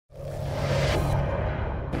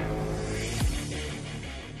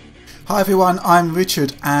Hi everyone, I'm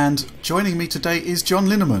Richard and joining me today is John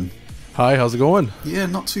Linneman. Hi, how's it going? Yeah,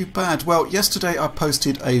 not too bad. Well, yesterday I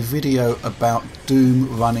posted a video about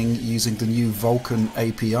Doom running using the new Vulkan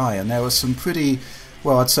API, and there were some pretty,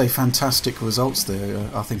 well, I'd say fantastic results there,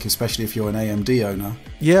 I think, especially if you're an AMD owner.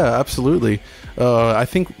 Yeah, absolutely. I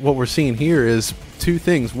think what we're seeing here is two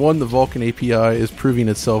things. One, the Vulkan API is proving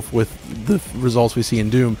itself with the results we see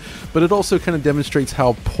in Doom, but it also kind of demonstrates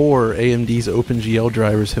how poor AMD's OpenGL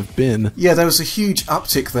drivers have been. Yeah, there was a huge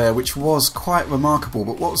uptick there, which was quite remarkable,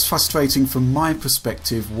 but what was frustrating from my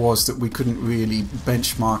perspective was that we couldn't really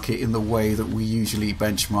benchmark it in the way that we usually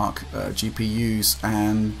benchmark GPUs,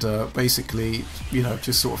 and basically, you know,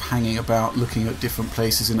 just sort of hanging about looking at different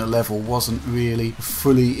places in a level wasn't really a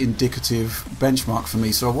fully indicative benchmark for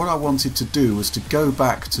me. So what I wanted to do was to go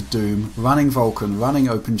back to Doom, running Vulkan, running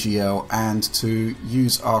OpenGL, and to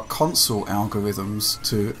use our console algorithms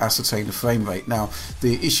to ascertain the frame rate. Now,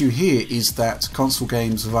 the issue here is that console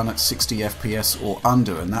games run at 60 FPS or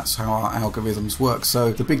under, and that's how our algorithms work.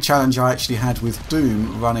 So the big challenge I actually had with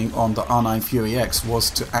Doom running on the R9 Fury X was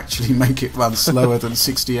to actually make it run slower than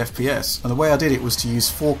 60 FPS. And the way I did it was to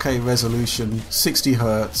use 4K resolution, 60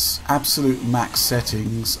 Hz, absolute max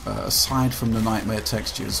settings, aside from the nightmare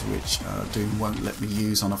textures, which Doom won't let me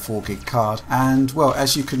use on a 4GB card. And well,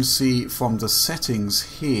 as you can see from the settings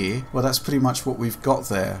here, well, that's pretty much what we've got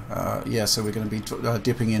there. Yeah, so we're going to be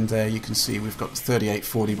dipping in there. You can see we've got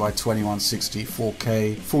 3840 by 2160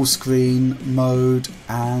 4K full screen mode,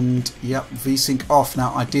 and yep, VSync off.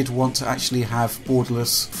 Now, I did want to actually have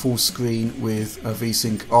borderless full screen with a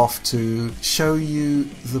VSync off to show you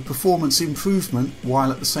the performance improvement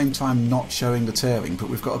while at the same time not showing the tearing, but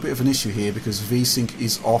we've got a bit of an issue here because VSync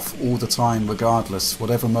is off all the time regardless,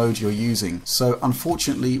 whatever mode you're using. So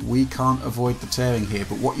unfortunately we can't avoid the tearing here,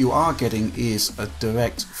 but what you are getting is a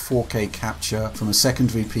direct 4K capture from a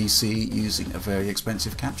secondary PC using a very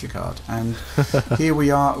expensive capture card. And here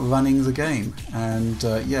we are running the game, and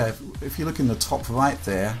yeah, if you look in the top right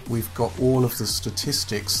there, we've got all of the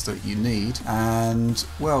statistics that you need, and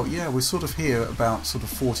well, yeah, we're sort of here about sort of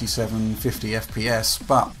 47, 50 FPS,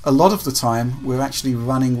 but a lot of the time we're actually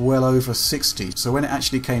running well over 60. So when it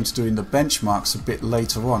actually came to doing the benchmarks a bit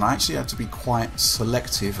later on, I actually had to be quite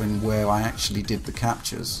selective in where I actually did the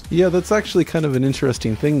captures. Yeah, that's actually kind of an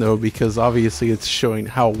interesting thing though, because obviously it's showing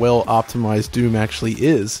how well optimized Doom actually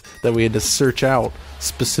is, that we had to search out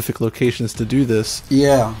specific locations to do this.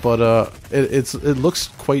 Yeah, but it looks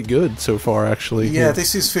quite good so far, actually. Yeah,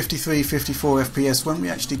 this is 53, 54 FPS. When we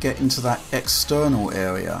actually get into that external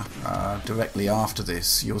area directly after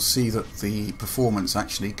this, you'll see that the performance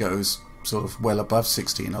actually goes sort of well above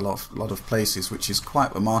 60 in a lot of places, which is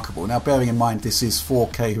quite remarkable. Now, bearing in mind this is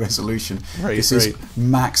 4K resolution, this is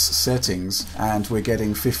max settings, and we're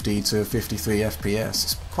getting 50 to 53 FPS.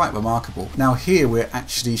 It's quite remarkable. Now here we're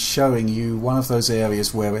actually showing you one of those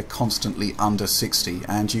areas where we're constantly under 60,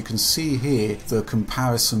 and you can see here the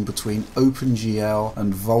comparison between OpenGL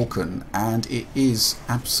and Vulkan, and it is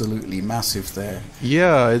absolutely massive there.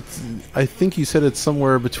 Yeah, I think you said it's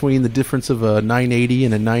somewhere between the difference of a 980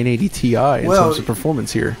 and a 980 Ti in terms of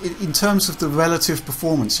performance here. In terms of the relative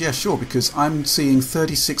performance, yeah, sure, because I'm seeing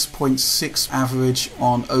 36.6 average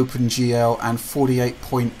on OpenGL and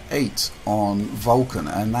 48.8 on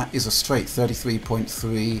Vulkan, and that is a straight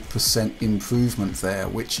 33.3% improvement there,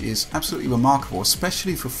 which is absolutely remarkable,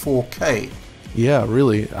 especially for 4K. Yeah,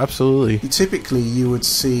 really, absolutely. Typically you would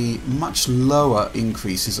see much lower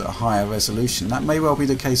increases at a higher resolution. That may well be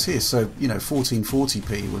the case here, so you know,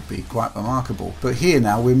 1440p would be quite remarkable. But here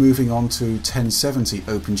now we're moving on to 1070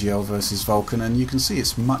 OpenGL versus Vulkan, and you can see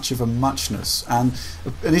it's much of a muchness. And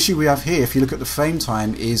an issue we have here, if you look at the frame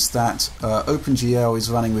time, is that OpenGL is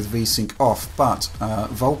running with VSync off, but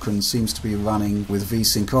Vulkan seems to be running with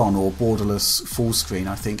VSync on, or borderless full screen,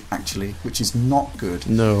 I think, actually, which is not good.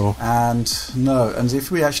 No. And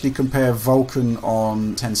if we actually compare Vulkan on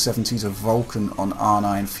 1070 to Vulkan on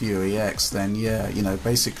R9 Fury X, then yeah, you know,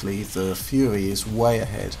 basically the Fury is way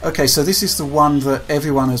ahead. Okay, so this is the one that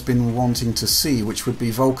everyone has been wanting to see, which would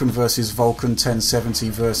be Vulkan versus Vulkan 1070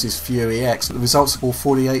 versus Fury X. The results are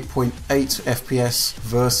 48.8 FPS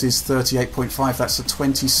versus 38.5. That's a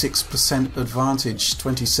 26% advantage,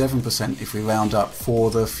 27% if we round up,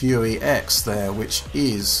 for the Fury X there, which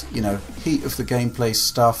is, you know, heat of the gameplay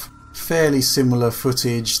stuff. Fairly similar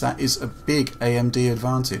footage. That is a big AMD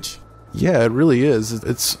advantage. Yeah, it really is.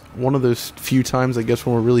 It's one of those few times, I guess,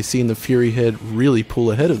 when we're really seeing the Fury Head really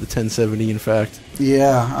pull ahead of the 1070, in fact.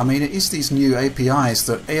 Yeah, I mean, it is these new APIs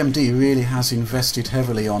that AMD really has invested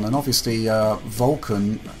heavily on, and obviously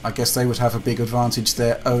Vulcan, I guess they would have a big advantage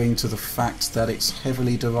there owing to the fact that it's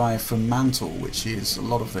heavily derived from Mantle, which is a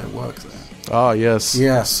lot of their work there. Ah, yes.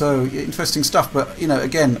 Yeah, so interesting stuff. But, you know,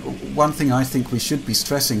 again, one thing I think we should be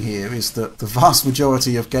stressing here is that the vast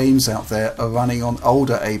majority of games out there are running on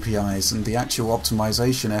older APIs, and the actual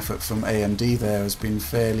optimization effort from AMD there has been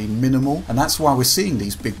fairly minimal. And that's why we're seeing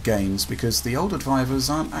these big gains, because the older drivers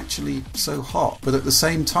aren't actually so hot. But at the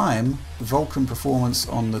same time, Vulcan performance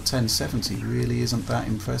on the 1070 really isn't that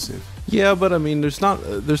impressive. Yeah, but I mean, there's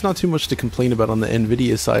not too much to complain about on the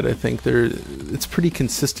NVIDIA side. I think it's pretty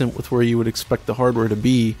consistent with where you would expect the hardware to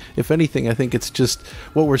be. If anything, I think it's just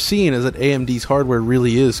what we're seeing is that AMD's hardware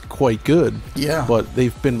really is quite good. Yeah. But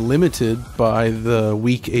they've been limited by the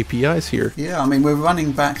weak APIs here. Yeah, I mean, we're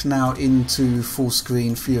running back now into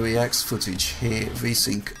full-screen Fury X footage here,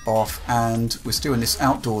 VSync off, and we're still in this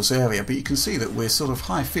outdoors area, but you can see that we're sort of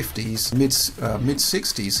high 50s, mid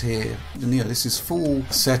 60s here. And, you know, this is full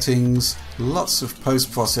settings. Lots of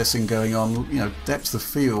post-processing going on, you know, depth of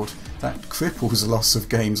field. That cripples lots of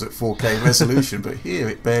games at 4K resolution, but here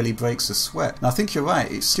it barely breaks a sweat. And I think you're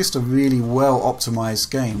right, it's just a really well-optimized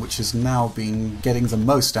game which has now been getting the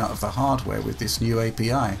most out of the hardware with this new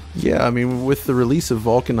API. Yeah, I mean, with the release of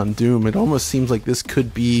Vulcan on Doom, it almost seems like this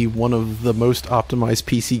could be one of the most optimized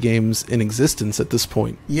PC games in existence at this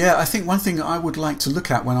point. Yeah, I think one thing I would like to look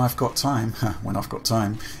at when I've got time,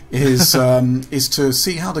 is to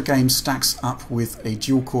see how the game stacks up with a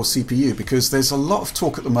dual-core CPU, because there's a lot of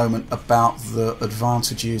talk at the moment about the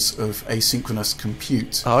advantages of asynchronous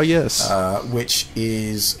compute. Oh yes, which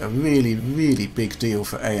is a really, really big deal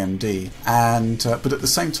for AMD. And but at the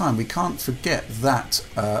same time, we can't forget that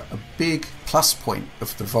a big plus point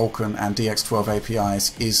of the Vulkan and DX12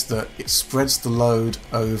 APIs is that it spreads the load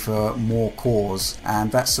over more cores,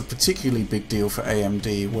 and that's a particularly big deal for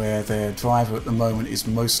AMD, where their driver at the moment is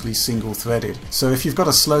mostly single-threaded. So if you've got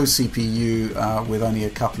a slow CPU with only a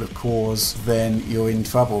couple of cores, then you're in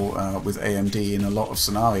trouble with AMD in a lot of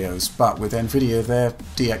scenarios. But with NVIDIA, their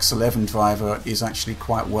DX11 driver is actually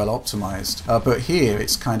quite well optimized. But here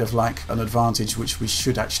it's kind of like an advantage which we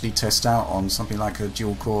should actually test out on something like a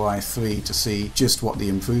dual-core i3 to see just what the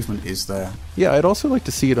improvement is there. Yeah, I'd also like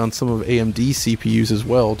to see it on some of AMD CPUs as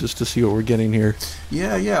well, just to see what we're getting here.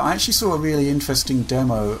 Yeah, I actually saw a really interesting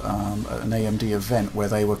demo at an AMD event where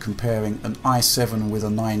they were comparing an i7 with a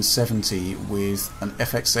 970 with an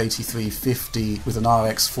FX8350 with an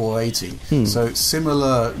RX 480. So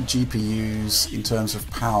similar GPUs in terms of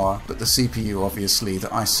power, but the CPU, obviously, the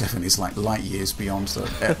i7 is like light years beyond the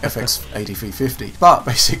FX8350. But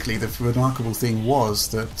basically, the remarkable thing was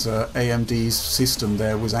that AMD's system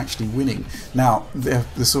there was actually winning. Now,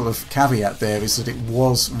 the sort of caveat there is that it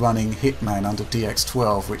was running Hitman under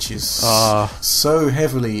DX12, which is so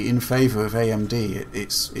heavily in favor of AMD.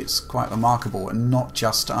 It's quite remarkable, and not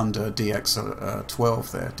just under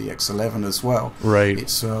DX12 there, DX11 as well. Right.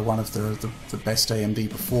 It's one of the best AMD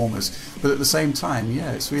performers. But at the same time,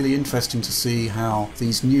 yeah, it's really interesting to see how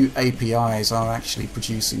these new APIs are actually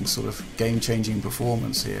producing sort of game-changing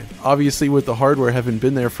performance here. Obviously, with the hardware having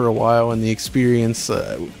been there for a while and the experience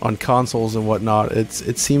on consoles and whatnot,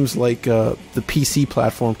 it seems like the PC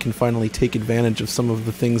platform can finally take advantage of some of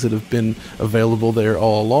the things that have been available there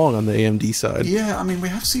all along on the AMD side. Yeah, I mean, we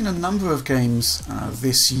have seen a number of games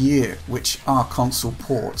this year which are console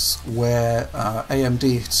ports where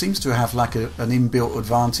AMD seems to have like an inbuilt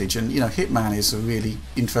advantage, and you know, Hitman is a really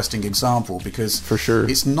interesting example because for sure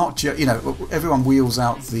it's not just, you know, everyone wheels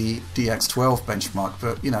out the DX12 benchmark,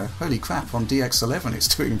 but you know, holy crap, on DX11 it's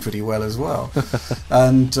doing pretty well as well.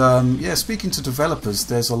 And yeah, speaking to developers,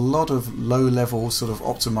 there's a lot of low-level sort of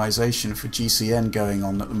optimization for GCN going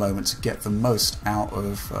on at the moment to get the most out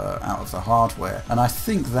of the hardware, and I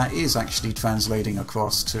think that is actually translating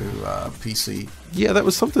across to PC. Yeah, that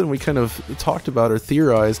was something we kind of talked about or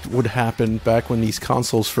theorized would happen back when these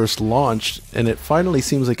consoles first launched, and it finally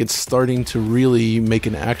seems like it's starting to really make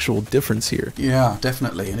an actual difference here. Yeah,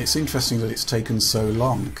 definitely, and it's interesting that it's taken so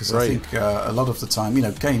long, because I think a lot of the time, you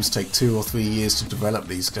know, games take 2 or 3 years to develop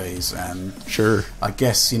these days, and sure, I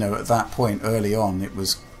guess, you know, at that point early on it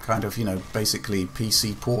was kind of, you know, basically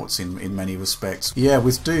PC ports in many respects. Yeah,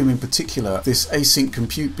 with Doom in particular, this async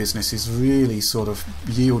compute business is really sort of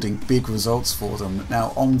yielding big results for them.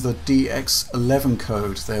 Now, on the DX11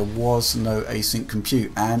 code, there was no async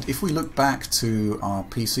compute, and if we look back to our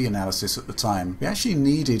PC analysis at the time, we actually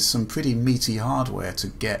needed some pretty meaty hardware to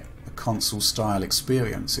get console style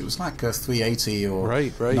experience. It was like a 380 or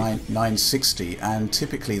 960, and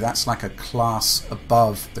typically that's like a class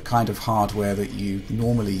above the kind of hardware that you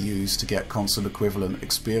normally use to get console equivalent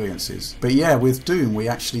experiences. But yeah, with Doom we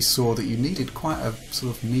actually saw that you needed quite a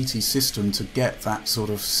sort of meaty system to get that sort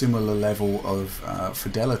of similar level of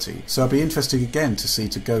fidelity. So I'd be interested again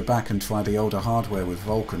to go back and try the older hardware with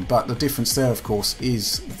Vulcan. But the difference there, of course,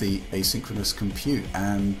 is the asynchronous compute,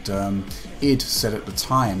 and id said at the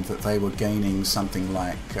time that they were gaining something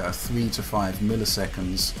like 3 to 5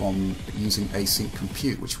 milliseconds from using async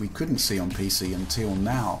compute, which we couldn't see on PC until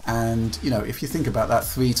now. And you know, if you think about that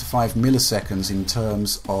 3 to 5 milliseconds in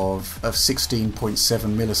terms of a 16.7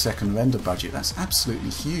 millisecond render budget, that's absolutely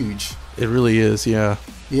huge. It really is, yeah.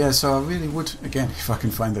 Yeah, so I really would, again, if I can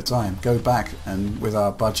find the time, go back and with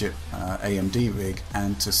our budget AMD rig,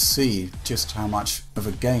 and to see just how much of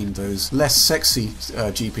a gain those less sexy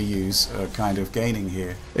GPUs are kind of gaining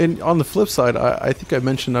here. And on the flip side, I think I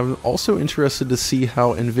mentioned I'm also interested to see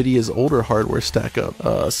how NVIDIA's older hardware stack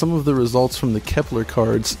up. Some of the results from the Kepler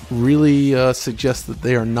cards really suggest that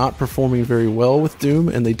they are not performing very well with Doom,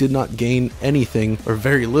 and they did not gain anything or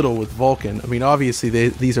very little with Vulcan. I mean, obviously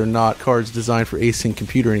these are not cards designed for async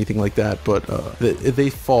compute or anything like that, but they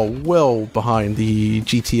fall well behind the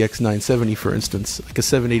GTX 970, for instance, like a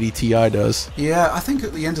 780 Ti does. Yeah, I think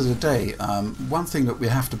at the end of the day, one thing that we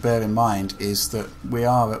have to bear in mind is that we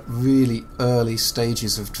are at really early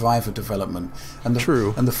stages of driver development, and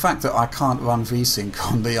the fact that I can't run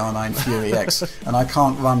VSync on the R9 Fury X and I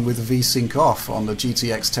can't run with VSync off on the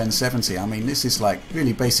GTX 1070. I mean, this is like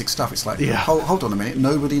really basic stuff. It's like, hold on a minute,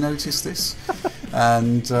 nobody noticed this?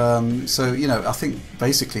 And so, you know, I think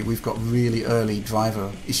basically we've got really early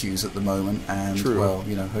driver issues at the moment, and well,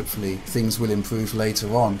 you know, hopefully things will improve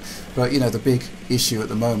later on. But you know, the big issue at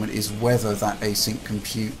the moment is whether that async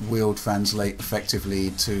compute will translate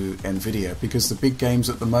effectively to NVIDIA, because the big games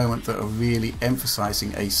at the moment that are really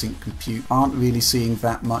emphasizing async compute aren't really seeing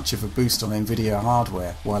that much of a boost on NVIDIA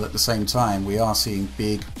hardware, while at the same time we are seeing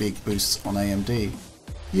big boosts on AMD.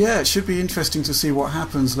 Yeah, it should be interesting to see what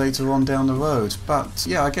happens later on down the road. But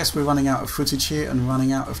yeah, I guess we're running out of footage here and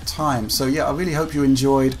running out of time. So yeah, I really hope you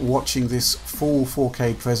enjoyed watching this full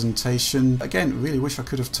 4K presentation. Again, really wish I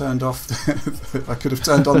could have turned off I could have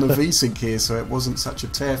turned on the VSync here so it wasn't such a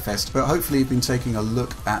tear fest. But hopefully you've been taking a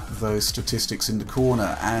look at those statistics in the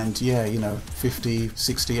corner, and yeah, you know, 50,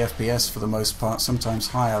 60 FPS for the most part, sometimes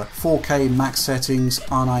higher. 4K max settings,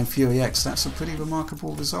 R9 Fury X, that's a pretty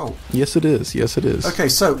remarkable result. Yes it is, yes it is. Okay,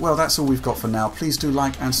 so, well, that's all we've got for now. Please do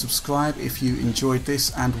like and subscribe if you enjoyed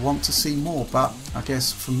this and want to see more. But I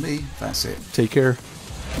guess from me, that's it. Take care.